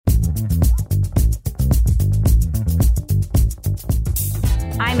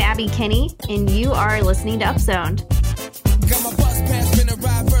I'm Abby Kinney, and you are listening to Upzoned. Got my bus pass, finna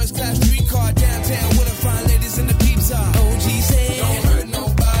ride first class streetcar downtown with the fine ladies in the peeps are. OG's head, don't hurt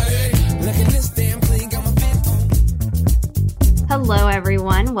nobody. Look at this damn clean, got my fit on. Hello,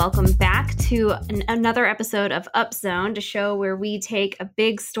 everyone. Welcome back to another episode of Upzoned, a show where we take a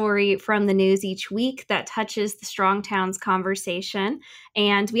big story from the news each week that touches the Strong Towns conversation,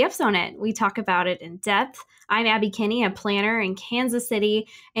 and we upzone it. We talk about it in depth. I'm Abby Kinney, a planner in Kansas City,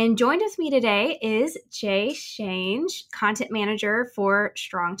 and joined with me today is Jay Shange, content manager for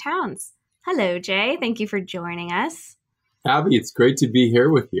Strong Towns. Hello, Jay. Thank you for joining us. Abby, it's great to be here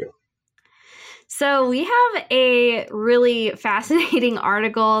with you. So we have a really fascinating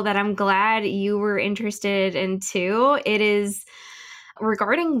article that I'm glad you were interested in too. It is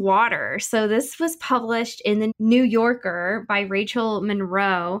regarding water. So this was published in the New Yorker by Rachel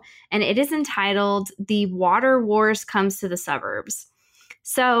Monroe, and it is entitled "The Water Wars Comes to the Suburbs."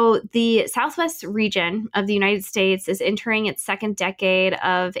 So the Southwest region of the United States is entering its second decade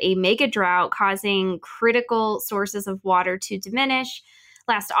of a mega drought, causing critical sources of water to diminish.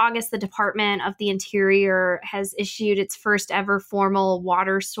 Last August, the Department of the Interior has issued its first ever formal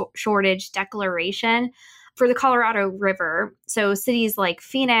water shortage declaration for the Colorado River. So cities like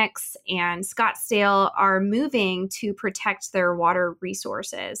Phoenix and Scottsdale are moving to protect their water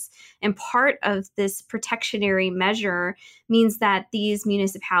resources. And part of this protectionary measure means that these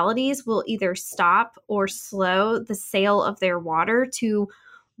municipalities will either stop or slow the sale of their water to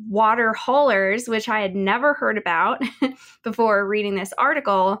water haulers, which I had never heard about before reading this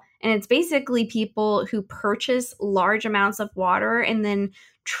article. And it's basically people who purchase large amounts of water and then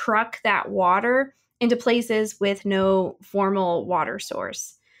truck that water into places with no formal water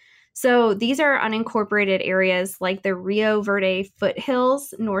source. So these are unincorporated areas like the Rio Verde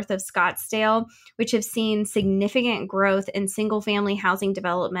foothills north of Scottsdale, which have seen significant growth in single-family housing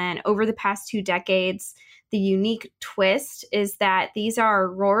development over the past 2 decades. The unique twist is that these are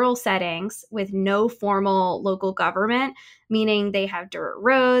rural settings with no formal local government, meaning they have dirt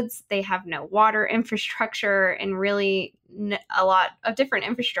roads, they have no water infrastructure, and really a lot of different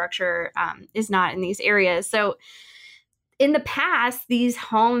infrastructure is not in these areas. So in the past, these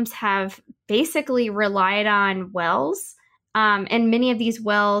homes have basically relied on wells, and many of these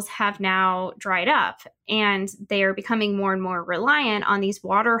wells have now dried up, and they are becoming more and more reliant on these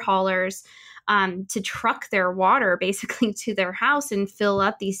water haulers to truck their water basically to their house and fill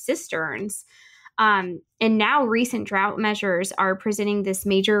up these cisterns. And now recent drought measures are presenting this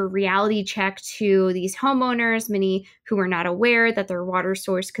major reality check to these homeowners, many who are not aware that their water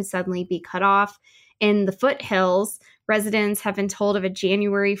source could suddenly be cut off. In the foothills, residents have been told of a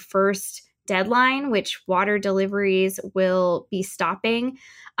January 1st deadline, which water deliveries will be stopping,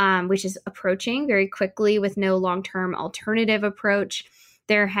 which is approaching very quickly with no long-term alternative approach.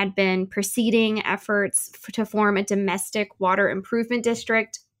 There had been preceding efforts to form a domestic water improvement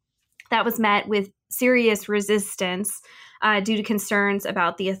district that was met with serious resistance due to concerns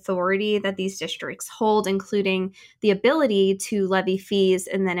about the authority that these districts hold, including the ability to levy fees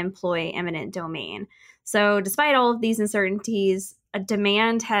and then employ eminent domain. So despite all of these uncertainties, a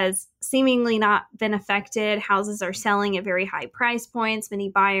demand has seemingly not been affected. Houses are selling at very high price points. Many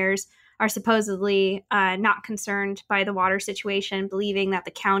buyers are supposedly not concerned by the water situation, believing that the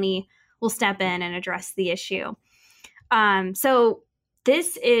county will step in and address the issue. So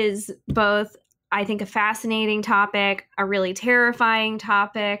this is both, I think, a fascinating topic, a really terrifying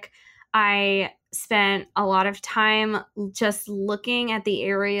topic. I spent a lot of time just looking at the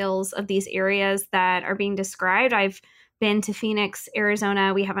aerials of these areas that are being described. I've been to Phoenix,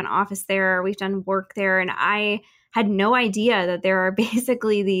 Arizona. We have an office there. We've done work there. And I had no idea that there are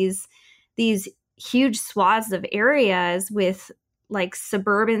basically these huge swaths of areas with like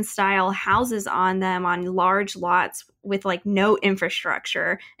suburban style houses on them on large lots with like no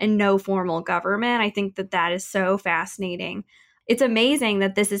infrastructure and no formal government. I think that is so fascinating. It's amazing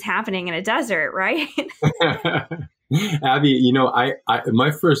that this is happening in a desert, right? Abby, I my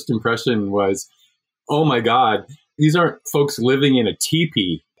first impression was, oh my God, these aren't folks living in a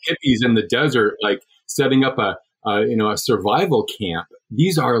teepee, hippies in the desert, like setting up a survival camp.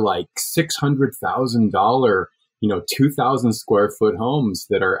 These are like $600,000, 2,000 square foot homes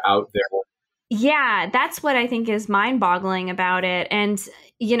that are out there. Yeah, that's what I think is mind-boggling about it. And,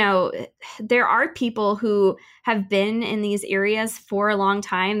 there are people who have been in these areas for a long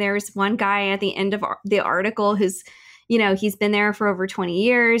time. There's one guy at the end of the article who's, he's been there for over 20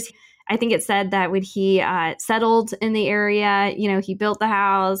 years. I think it said that when he settled in the area, he built the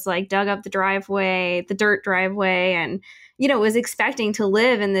house, like dug up the dirt driveway, and, was expecting to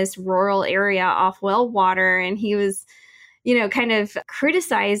live in this rural area off well water. And he was kind of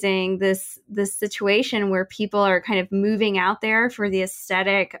criticizing this situation where people are kind of moving out there for the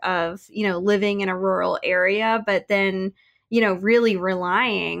aesthetic of, living in a rural area, but then, really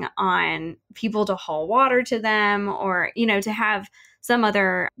relying on people to haul water to them or, to have some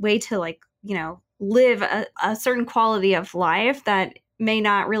other way to live a certain quality of life that may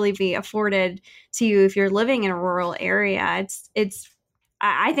not really be afforded to you if you're living in a rural area.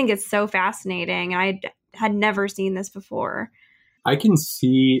 I think it's so fascinating. I had never seen this before. I can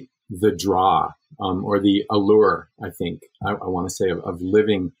see the draw or the allure, I think, I want to say, of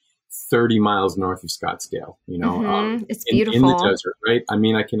living 30 miles north of Scottsdale, it's beautiful. In the desert, right? I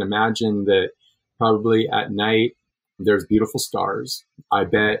mean, I can imagine that probably at night there's beautiful stars. I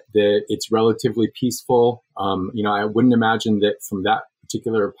bet that it's relatively peaceful. I wouldn't imagine that from that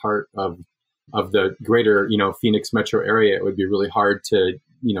particular part of the greater, Phoenix metro area, it would be really hard to,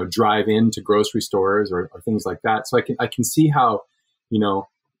 drive into grocery stores or things like that. So I can see how,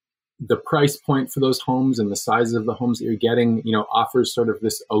 the price point for those homes and the sizes of the homes that you're getting, offers sort of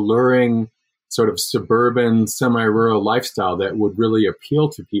this alluring sort of suburban, semi-rural lifestyle that would really appeal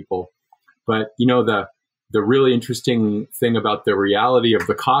to people. But, the really interesting thing about the reality of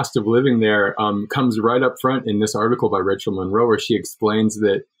the cost of living there comes right up front in this article by Rachel Monroe, where she explains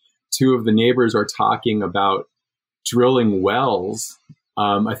that two of the neighbors are talking about drilling wells.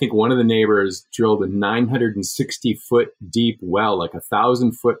 I think one of the neighbors drilled a 960-foot deep well, like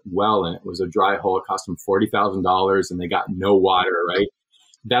 1,000-foot well, and it was a dry hole. It cost them $40,000, and they got no water, right?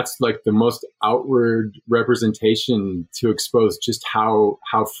 That's like the most outward representation to expose just how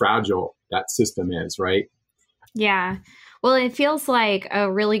fragile that system is, right? Yeah. Well, it feels like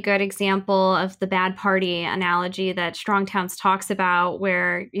a really good example of the bad party analogy that Strong Towns talks about,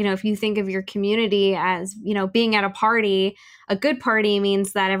 where, if you think of your community as, being at a party, a good party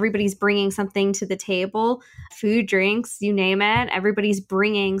means that everybody's bringing something to the table, food, drinks, you name it, everybody's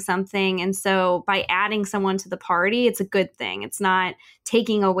bringing something. And so by adding someone to the party, it's a good thing. It's not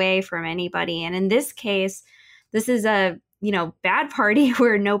taking away from anybody. And in this case, this is a bad party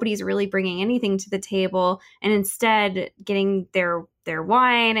where nobody's really bringing anything to the table and instead getting their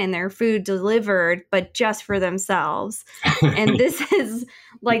wine and their food delivered, but just for themselves. And this is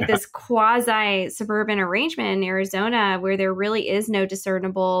this quasi suburban arrangement in Arizona where there really is no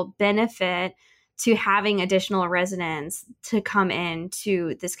discernible benefit to having additional residents to come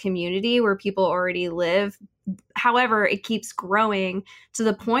into this community where people already live. However, it keeps growing to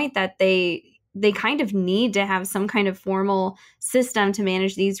the point that they kind of need to have some kind of formal system to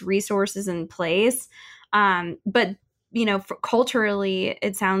manage these resources in place. But, culturally,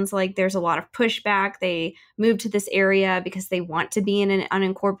 it sounds like there's a lot of pushback. They move to this area because they want to be in an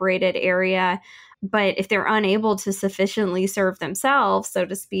unincorporated area. But if they're unable to sufficiently serve themselves, so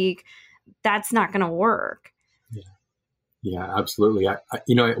to speak, that's not going to work. Yeah, absolutely.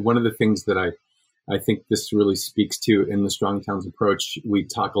 One of the things that I think this really speaks to in the Strong Towns approach, we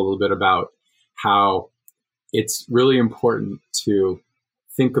talk a little bit about how it's really important to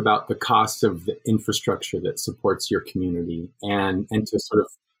think about the cost of the infrastructure that supports your community and to sort of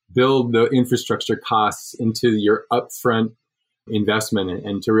build the infrastructure costs into your upfront investment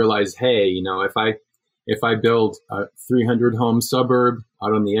and to realize, hey, if I build a 300 home suburb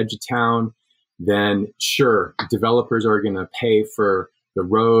out on the edge of town, then sure, developers are going to pay for the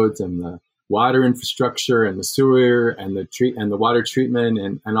roads and the water infrastructure and the sewer and the water treatment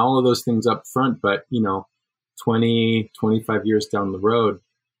and all of those things up front. But, 20, 25 years down the road,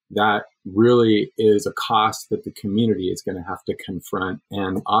 that really is a cost that the community is going to have to confront.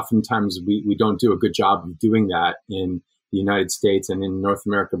 And oftentimes we don't do a good job of doing that in the United States and in North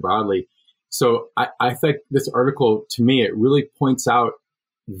America broadly. So I think this article, to me, it really points out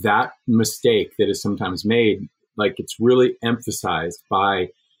that mistake that is sometimes made. Like, it's really emphasized by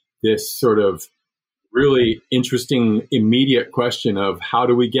this sort of really interesting immediate question of how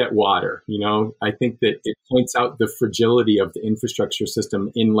do we get water? I think that it points out the fragility of the infrastructure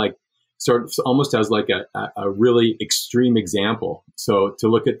system in sort of almost as a really extreme example. So to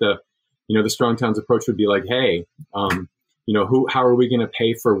look at the Strong Towns approach would be like, hey, how are we going to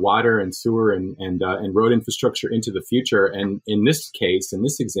pay for water and sewer and road infrastructure into the future? And in this case, in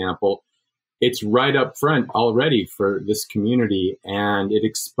this example, it's right up front already for this community, and it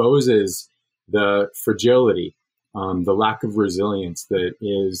exposes the fragility, the lack of resilience that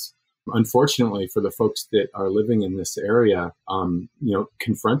is, unfortunately, for the folks that are living in this area,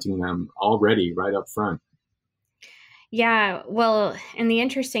 confronting them already right up front. Yeah, well, and the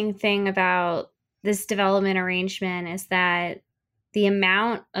interesting thing about this development arrangement is that the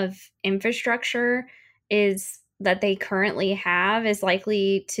amount of infrastructure that they currently have is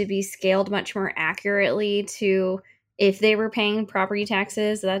likely to be scaled much more accurately to if they were paying property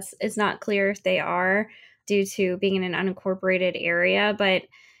taxes. It's not clear if they are, due to being in an unincorporated area, but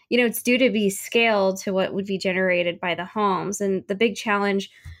it's due to be scaled to what would be generated by the homes. And the big challenge,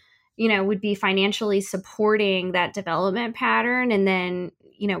 would be financially supporting that development pattern, and then,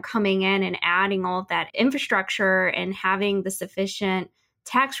 coming in and adding all of that infrastructure and having the sufficient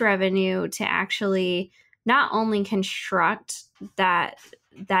tax revenue to actually not only construct that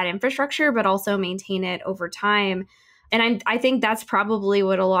infrastructure, but also maintain it over time. And I think that's probably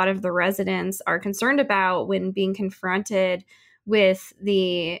what a lot of the residents are concerned about when being confronted with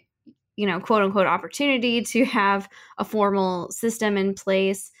the, quote unquote, opportunity to have a formal system in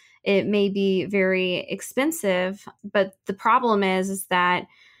place. It may be very expensive, but the problem is that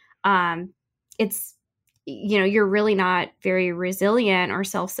it's, you're really not very resilient or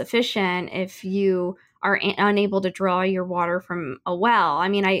self-sufficient if you are unable to draw your water from a well. I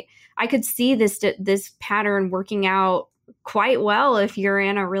mean, I could see this pattern working out quite well if you're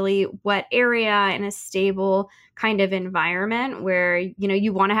in a really wet area in a stable kind of environment where,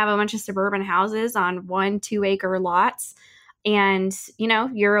 you want to have a bunch of suburban houses on 1-2 acre lots. And,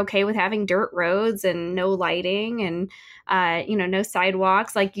 you're okay with having dirt roads and no lighting and, no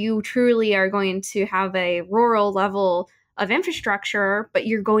sidewalks. Like, you truly are going to have a rural level of infrastructure, but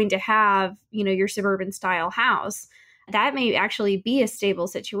you're going to have, your suburban style house. That may actually be a stable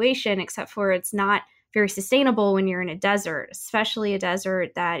situation, except for it's not very sustainable when you're in a desert, especially a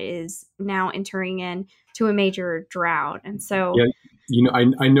desert that is now entering into a major drought. And so, yeah,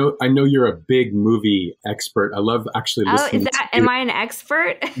 I know you're a big movie expert. I love actually listening. Am I an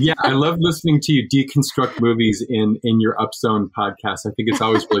expert? Yeah, I love listening to you deconstruct movies in your Upzone podcast. I think it's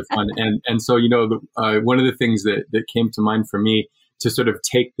always really fun. And so, one of the things that came to mind for me to sort of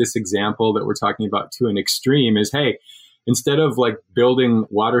take this example that we're talking about to an extreme is, hey, instead of like building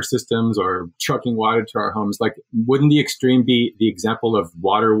water systems or trucking water to our homes, like, wouldn't the extreme be the example of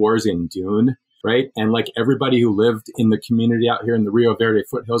water wars in Dune? Right. And like, everybody who lived in the community out here in the Rio Verde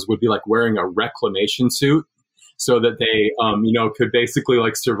foothills would be like wearing a reclamation suit so that they, could basically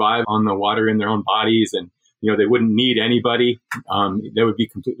like survive on the water in their own bodies. And, they wouldn't need anybody. They would be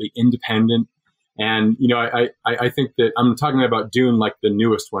completely independent. And, I think that I'm talking about Dune, like the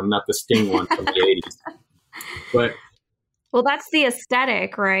newest one, not the Sting one from the 80s. But well, that's the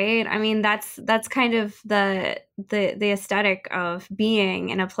aesthetic, right? I mean, that's kind of the aesthetic of being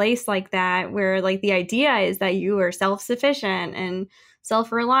in a place like that, where like the idea is that you are self-sufficient and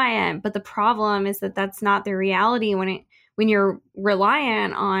self-reliant. But the problem is that that's not the reality when you're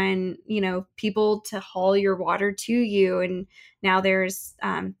reliant on, people to haul your water to you. And now there's,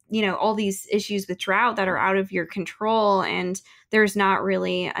 all these issues with drought that are out of your control, and there's not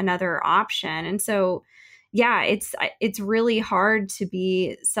really another option. And so, yeah, it's really hard to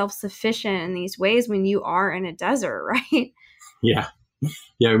be self-sufficient in these ways when you are in a desert, right? Yeah.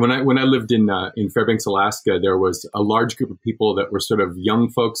 Yeah. When I lived in Fairbanks, Alaska, there was a large group of people that were sort of young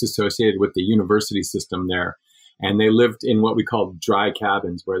folks associated with the university system there. And they lived in what we called dry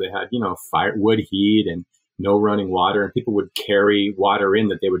cabins, where they had, firewood heat and no running water. And people would carry water in,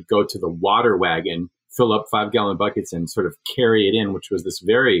 that they would go to the water wagon, fill up 5-gallon buckets and sort of carry it in, which was this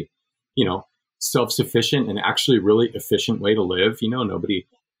very, self-sufficient and actually really efficient way to live.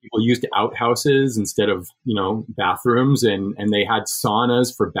 People used outhouses instead of, bathrooms, and they had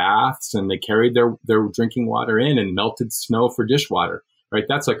saunas for baths, and they carried their drinking water in, and melted snow for dishwater, right?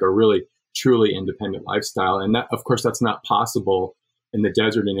 That's like a really, truly independent lifestyle. And that, of course, that's not possible in the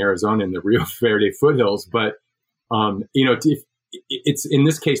desert in Arizona in the Rio Verde foothills. But, it's in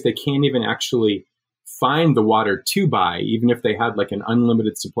this case, they can't even actually find the water to buy, even if they had like an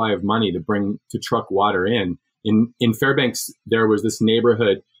unlimited supply of money to truck water in. In Fairbanks, there was this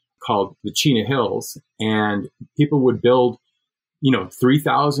neighborhood called the Chena Hills, and people would build,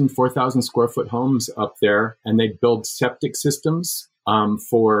 3,000, 4,000 square foot homes up there, and they'd build septic systems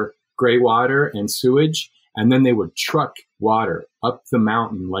for gray water and sewage. And then they would truck water up the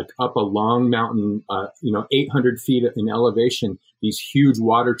mountain, like up a long mountain, 800 feet in elevation. These huge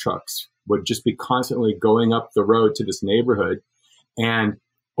water trucks would just be constantly going up the road to this neighborhood. And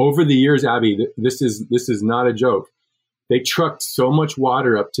over the years, Abby, this is not a joke. They trucked so much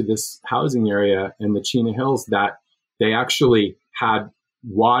water up to this housing area in the Chena Hills that they actually had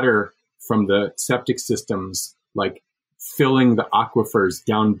water from the septic systems, like filling the aquifers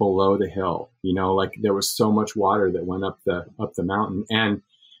down below the hill. Like there was so much water that went up the mountain. And,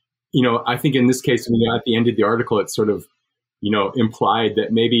 I think in this case, at the end of the article, it sort of, implied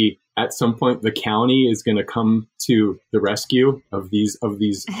that maybe at some point the county is going to come to the rescue of these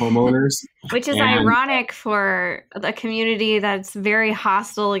homeowners. Which is ironic for a community that's very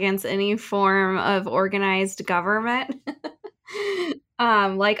hostile against any form of organized government.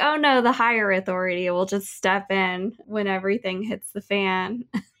 Like, oh no, the higher authority will just step in when everything hits the fan.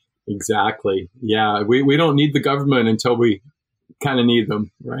 Exactly. Yeah. We don't need the government until we kind of need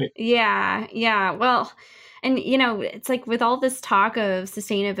them, right? Yeah. Yeah. Well, and it's like with all this talk of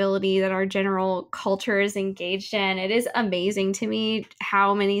sustainability that our general culture is engaged in, it is amazing to me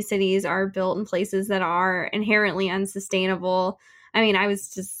how many cities are built in places that are inherently unsustainable. I mean, I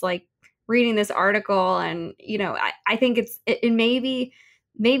was just like reading this article and, I think it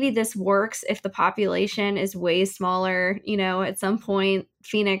maybe this works if the population is way smaller. At some point,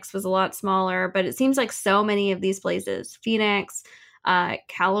 Phoenix was a lot smaller, but it seems like so many of these places, Phoenix,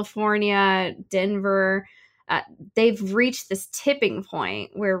 California, Denver, they've reached this tipping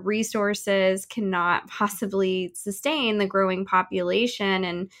point where resources cannot possibly sustain the growing population.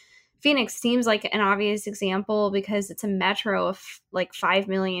 And Phoenix seems like an obvious example because it's a metro of like 5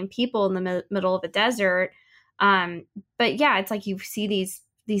 million people in the middle of a desert. But yeah, it's like you see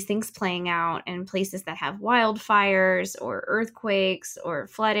these things playing out in places that have wildfires or earthquakes or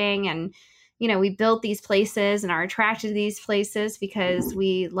flooding. And, we built these places and are attracted to these places because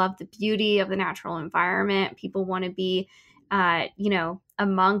we love the beauty of the natural environment. People want to be,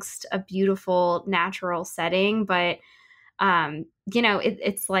 amongst a beautiful natural setting. But,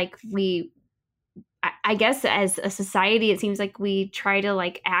 it's like I guess as a society, it seems like we try to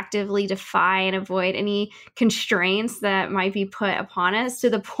like actively defy and avoid any constraints that might be put upon us to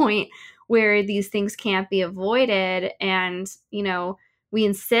the point where these things can't be avoided. And, we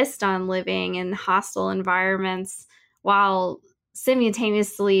insist on living in hostile environments while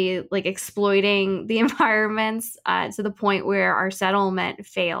simultaneously like exploiting the environments to the point where our settlement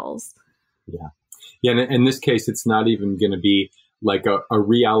fails. Yeah. Yeah. And in this case, it's not even going to be like a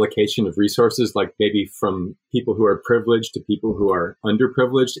reallocation of resources, like maybe from people who are privileged to people who are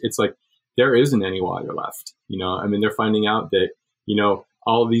underprivileged. It's like there isn't any water left. I mean, they're finding out that,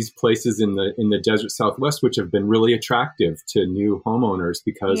 all these places in the desert Southwest, which have been really attractive to new homeowners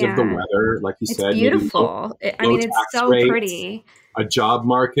because of the weather, like you said. It's beautiful. It's so rates, pretty. A job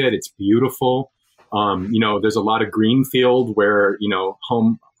market. It's beautiful. There's a lot of green field where,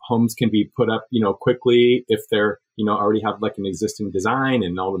 homes can be put up, quickly if they're, already have like an existing design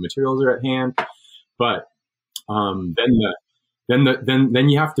and all the materials are at hand. But then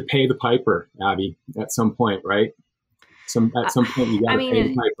you have to pay the piper, Abby, at some point, right? At some point you got to pay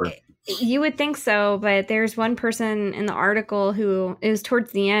the piper. You would think so, but there's one person in the article who, it was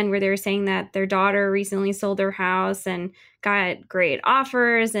towards the end where they were saying that their daughter recently sold their house and got great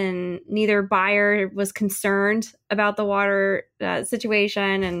offers, and neither buyer was concerned about the water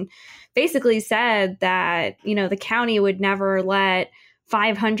situation, and basically said that, the county would never let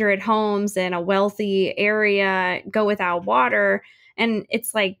 500 homes in a wealthy area go without water. And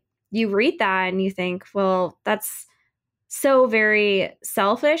it's like, you read that and you think, well, that's so very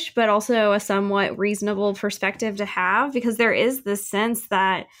selfish, but also a somewhat reasonable perspective to have, because there is this sense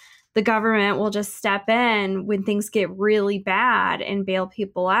that the government will just step in when things get really bad and bail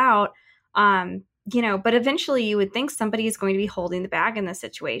people out. But eventually you would think somebody is going to be holding the bag in this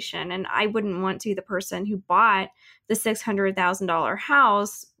situation. And I wouldn't want to be the person who bought the $600,000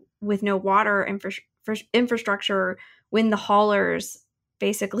 house with no water infrastructure when the haulers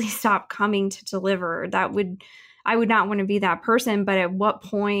basically stop coming to deliver. I would not want to be that person. But at what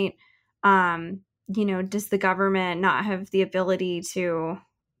point, does the government not have the ability to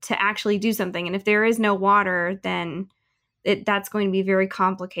actually do something? And if there is no water, then that's going to be very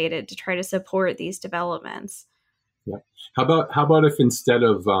complicated to try to support these developments. Yeah. How about if instead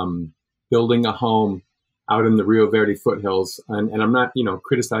of building a home out in the Rio Verde foothills, and I'm not,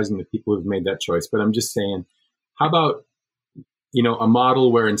 criticizing the people who've made that choice, but I'm just saying, how about, a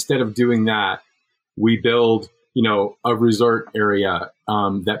model where instead of doing that, we build, a resort area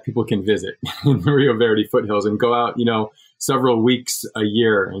that people can visit in the Rio Verde foothills and go out, several weeks a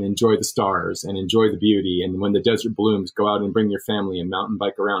year and enjoy the stars and enjoy the beauty. And when the desert blooms, go out and bring your family and mountain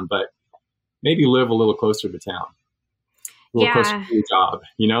bike around, but maybe live a little closer to town, a little closer to your job,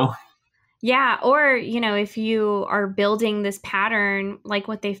 Yeah. Or, if you are building this pattern, like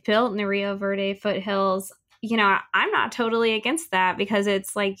what they've built in the Rio Verde foothills, I'm not totally against that, because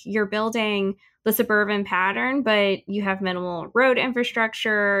it's like you're building the suburban pattern, but you have minimal road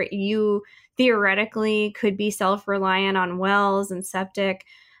infrastructure. You theoretically could be self-reliant on wells and septic.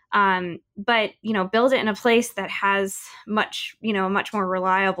 But, build it in a place that has much, a much more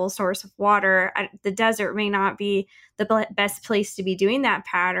reliable source of water. The desert may not be the best place to be doing that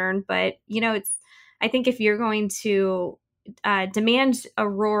pattern, but, I think if you're going to demand a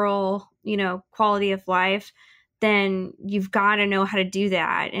rural, quality of life, then you've got to know how to do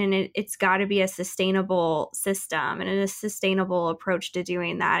that. And it's got to be a sustainable system and a sustainable approach to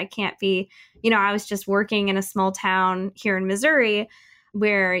doing that. It can't be, I was just working in a small town here in Missouri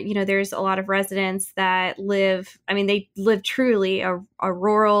where, there's a lot of residents that they live truly a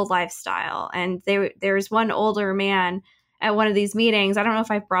rural lifestyle. And there's one older man at one of these meetings. I don't know if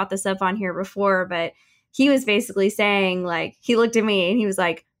I've brought this up on here before, but he was basically saying, like, he looked at me and he was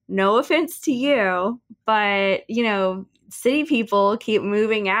like, no offense to you, but, city people keep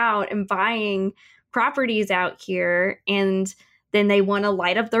moving out and buying properties out here, and then they want to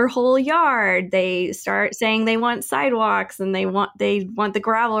light up their whole yard. They start saying they want sidewalks, and they want the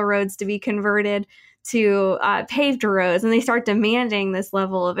gravel roads to be converted to paved roads, and they start demanding this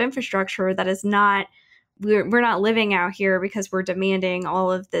level of infrastructure that is not. We're not living out here because we're demanding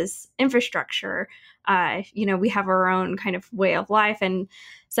all of this infrastructure. We have our own kind of way of life, and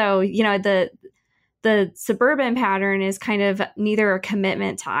so the suburban pattern is kind of neither a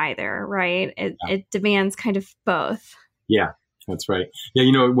commitment to either, right? It demands kind of both. Yeah, that's right.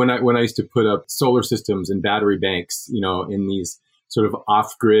 Yeah, when I used to put up solar systems and battery banks, in these sort of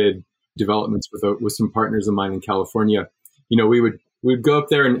off-grid developments with some partners of mine in California, we'd go up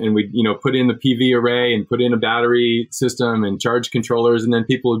there and we'd, put in the PV array and put in a battery system and charge controllers. And then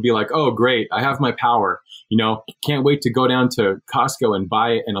people would be like, oh, great, I have my power. Can't wait to go down to Costco and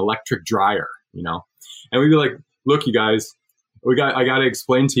buy an electric dryer, And we'd be like, look, you guys, I got to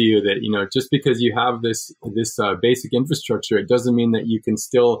explain to you that, just because you have this basic infrastructure, it doesn't mean that you can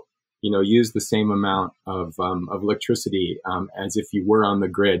still, use the same amount of electricity as if you were on the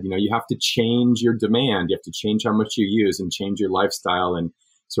grid. You have to change your demand. You have to change how much you use and change your lifestyle and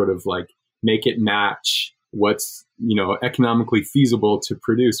sort of like make it match what's, economically feasible to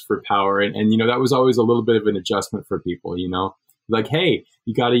produce for power. And that was always a little bit of an adjustment for people, like, hey,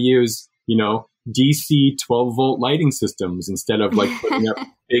 you got to use, DC 12-volt lighting systems instead of like putting up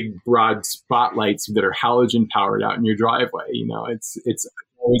big, broad spotlights that are halogen powered out in your driveway. It's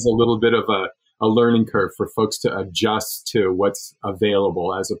always a little bit of a learning curve for folks to adjust to what's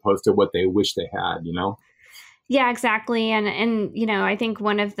available as opposed to what they wish they had, Yeah, exactly. And I think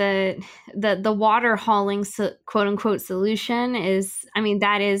one of the water hauling quote unquote solution is,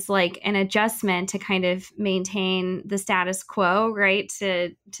 that is like an adjustment to kind of maintain the status quo, right?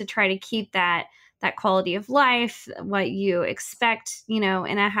 To try to keep that quality of life, what you expect, in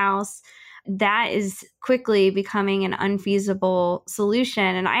a house. That is quickly becoming an unfeasible solution.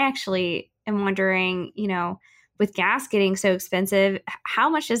 And I actually am wondering, with gas getting so expensive, how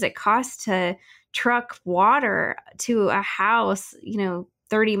much does it cost to truck water to a house,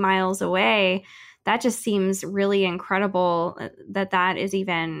 30 miles away? That just seems really incredible that is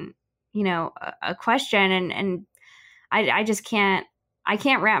even, a question. And I just can't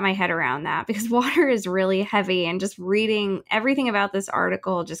wrap my head around that because water is really heavy, and just reading everything about this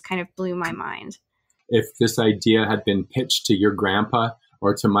article just kind of blew my mind. If this idea had been pitched to your grandpa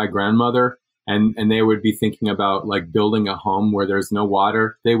or to my grandmother, and they would be thinking about like building a home where there's no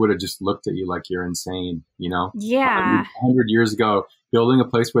water, they would have just looked at you like you're insane, Yeah. 100 years ago, building a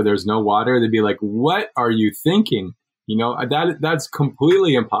place where there's no water, they'd be like, what are you thinking? That's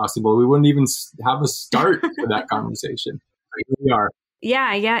completely impossible. We wouldn't even have a start for that conversation. Here we are.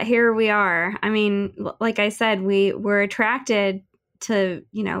 Yeah, here we are. Like I said, we were attracted to,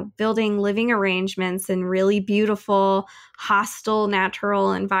 building living arrangements in really beautiful, hostile,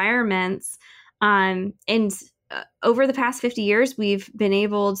 natural environments. And over the past 50 years, we've been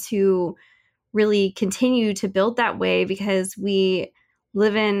able to really continue to build that way because we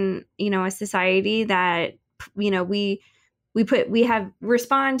live in, a society that, we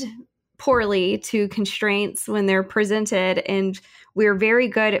respond poorly to constraints when they're presented, and we're very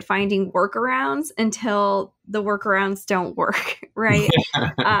good at finding workarounds until the workarounds don't work, right?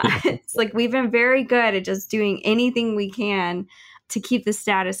 It's like we've been very good at just doing anything we can to keep the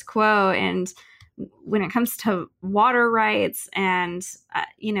status quo. And when it comes to water rights and,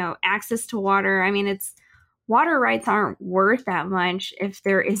 access to water, water rights aren't worth that much if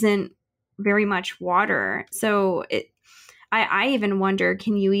there isn't very much water. So I even wonder,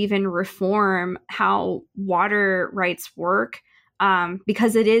 can you even reform how water rights work?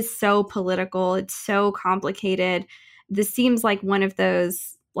 Because it is so political, it's so complicated. This seems like one of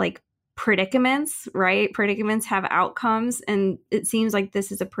those like predicaments, right? Predicaments have outcomes, and it seems like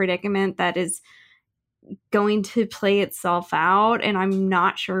this is a predicament that is going to play itself out. And I'm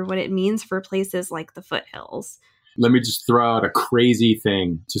not sure what it means for places like the foothills. Let me just throw out a crazy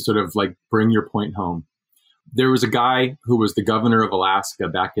thing to sort of like bring your point home. There was a guy who was the governor of Alaska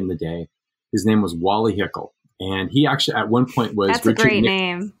back in the day. His name was Wally Hickel. And he actually at one point was That's Richard a great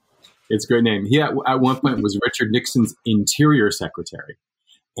name. It's a great name. He at one point was Richard Nixon's interior secretary.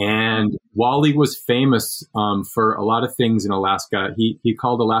 And Wally was famous for a lot of things in Alaska. He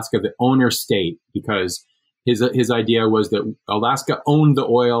called Alaska the owner state because his idea was that Alaska owned the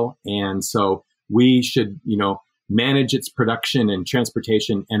oil, and so we should, manage its production and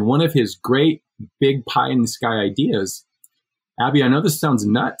transportation. And one of his great big pie in the sky ideas, Abby, I know this sounds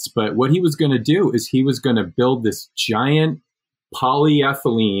nuts, but what he was going to do is he was going to build this giant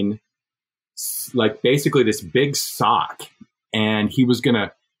polyethylene, like basically this big sock, and he was going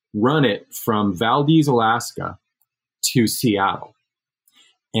to run it from Valdez, Alaska to Seattle.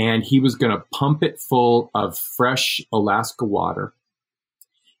 And he was going to pump it full of fresh Alaska water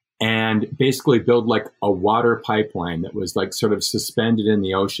and basically build like a water pipeline that was like sort of suspended in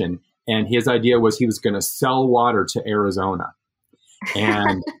the ocean. And his idea was he was going to sell water to Arizona.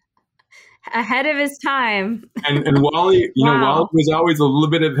 And ahead of his time. And Wally, Wally was always a little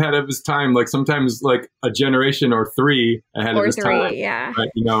bit ahead of his time, like sometimes like a generation or three ahead of his time. Yeah. But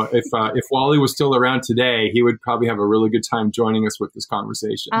if Wally was still around today, he would probably have a really good time joining us with this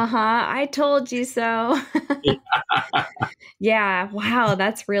conversation. I told you so. Yeah. Wow,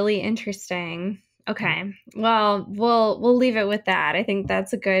 that's really interesting. Okay. Well, we'll leave it with that. I think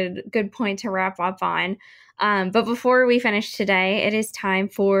that's a good point to wrap up on. But before we finish today, it is time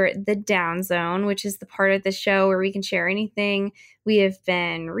for the Down Zone, which is the part of the show where we can share anything we have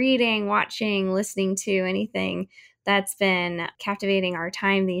been reading, watching, listening to, anything that's been captivating our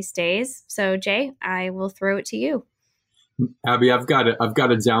time these days. So, Jay, I will throw it to you. Abby, I've got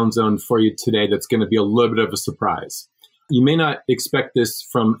a Down Zone for you today that's going to be a little bit of a surprise. You may not expect this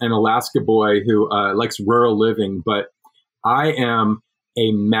from an Alaska boy who likes rural living, but I am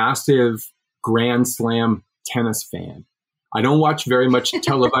a massive Grand Slam tennis fan. I don't watch very much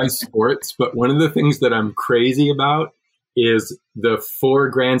televised sports, but one of the things that I'm crazy about is the 4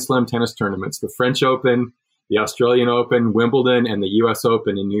 Grand Slam tennis tournaments, the French Open, the Australian Open, Wimbledon, and the US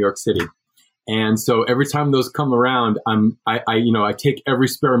Open in New York City. And so every time those come around, I take every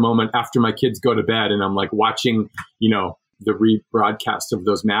spare moment after my kids go to bed and I'm like watching, the rebroadcast of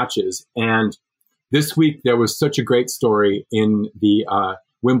those matches. And this week there was such a great story in the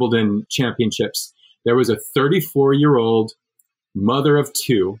Wimbledon championships. There was a 34-year-old mother of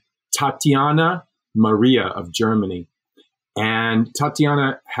 2, Tatiana Maria of Germany. And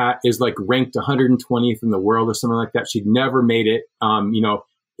Tatiana is like ranked 120th in the world or something like that. She'd never made it,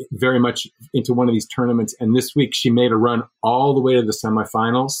 very much into one of these tournaments. And this week she made a run all the way to the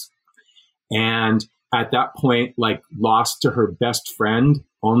semifinals. And at that point, like lost to her best friend,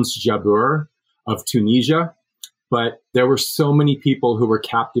 Ons Jabeur of Tunisia. But there were so many people who were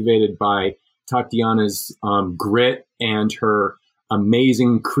captivated by Tatiana's grit and her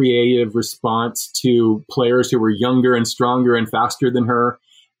amazing creative response to players who were younger and stronger and faster than her.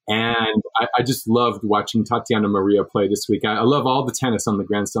 And I just loved watching Tatiana Maria play this week. I love all the tennis on the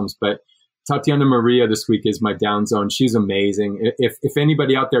Grand Slams, but Tatiana Maria this week is my Down Zone. She's amazing. If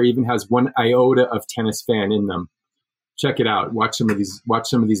anybody out there even has one iota of tennis fan in them, check it out. Watch some of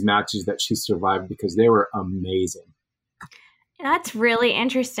these matches that she survived because they were amazing. That's really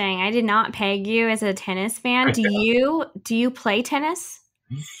interesting. I did not peg you as a tennis fan. Do you play tennis?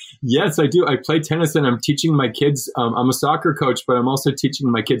 Yes, I do. I play tennis and I'm teaching my kids. I'm a soccer coach, but I'm also teaching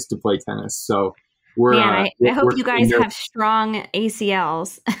my kids to play tennis. So I hope you guys have strong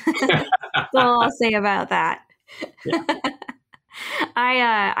ACLs. That's all I'll say about that. Yeah.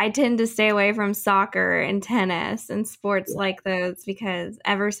 I tend to stay away from soccer and tennis and sports like those because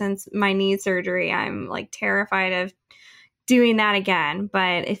ever since my knee surgery, I'm like terrified of doing that again.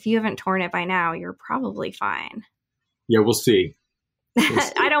 But if you haven't torn it by now, you're probably fine. Yeah, we'll see.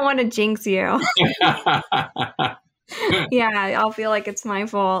 I don't want to jinx you. Yeah, I'll feel like it's my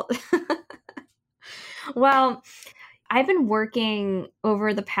fault. Well, I've been working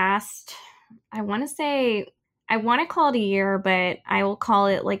over the past, I want to call it a year, but I will call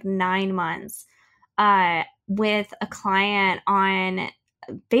it like 9 months with a client on,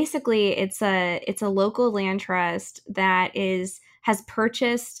 basically it's a local land trust that has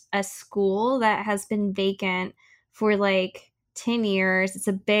purchased a school that has been vacant for like 10 years. It's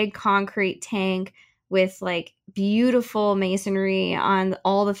a big concrete tank with like beautiful masonry on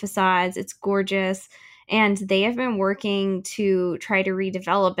all the facades. It's gorgeous. And they have been working to try to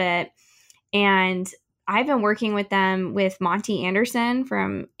redevelop it. And I've been working with them with Monty Anderson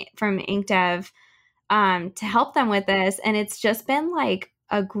from InkDev to help them with this. And it's just been like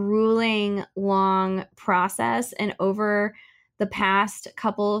a grueling, long process. And over the past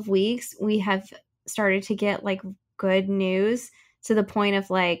couple of weeks, we have started to get like good news to the point of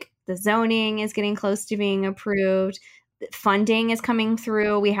like the zoning is getting close to being approved. Funding is coming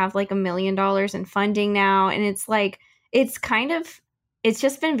through. We have like $1 million in funding now. And it's like, it's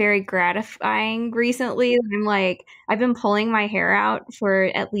just been very gratifying recently. I'm like, I've been pulling my hair out for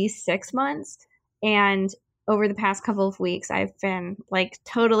at least 6 months. And over the past couple of weeks, I've been like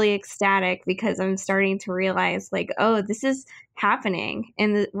totally ecstatic because I'm starting to realize like, oh, this is happening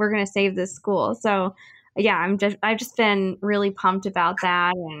and we're going to save this school. So yeah, I've just been really pumped about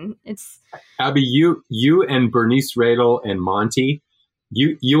that. And it's Abby, you and Bernice Radel and Monty,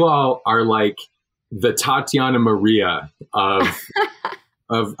 you all are like the Tatiana Maria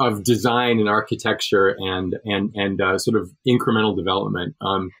of design and architecture and sort of incremental development.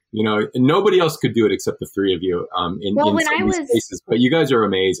 Nobody else could do it except the three of you in some of these spaces, but you guys are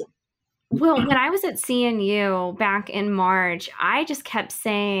amazing. Well, when I was at CNU back in March, I just kept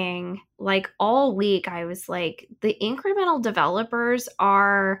saying, like, all week, I was like, the incremental developers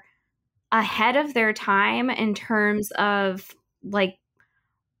are ahead of their time in terms of, like,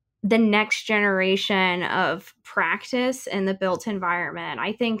 the next generation of practice in the built environment.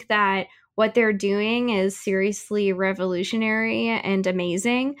 I think that what they're doing is seriously revolutionary and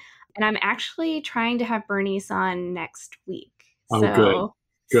amazing. And I'm actually trying to have Bernice on next week. Oh, so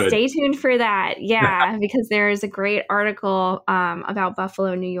Good. Stay tuned for that. Yeah, because there is a great article about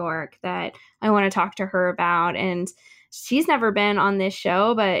Buffalo, New York that I want to talk to her about. And she's never been on this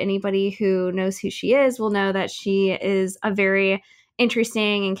show, but anybody who knows who she is will know that she is a very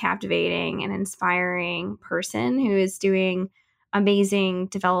interesting and captivating and inspiring person who is doing amazing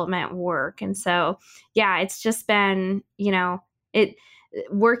development work. And so, yeah, it's just been,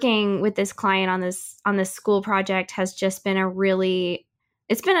 working with this client on this school project has just been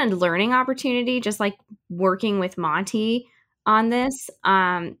it's been a learning opportunity, just like working with Monty on this.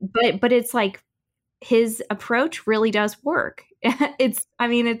 But it's like his approach really does work. It's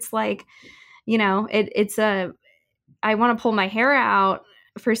like, I want to pull my hair out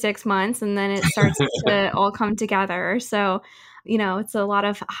for 6 months and then it starts to all come together. So, it's a lot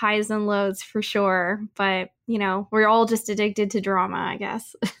of highs and lows for sure. But, we're all just addicted to drama, I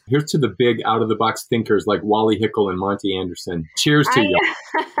guess. Here's to the big out of the box thinkers like Wally Hickel and Monty Anderson. Cheers to you.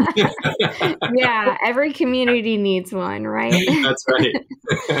 Yeah, every community needs one, right? That's right.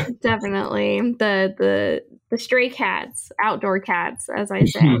 Definitely. The stray cats, outdoor cats, as I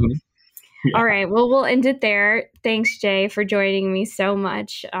say. Yeah. All right. Well, we'll end it there. Thanks, Jay, for joining me so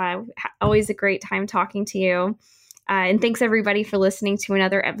much. Always a great time talking to you. And thanks, everybody, for listening to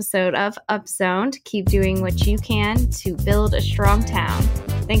another episode of Upzoned. Keep doing what you can to build a strong town.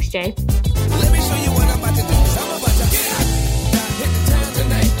 Thanks, Jay. Let me show you what I'm about to do.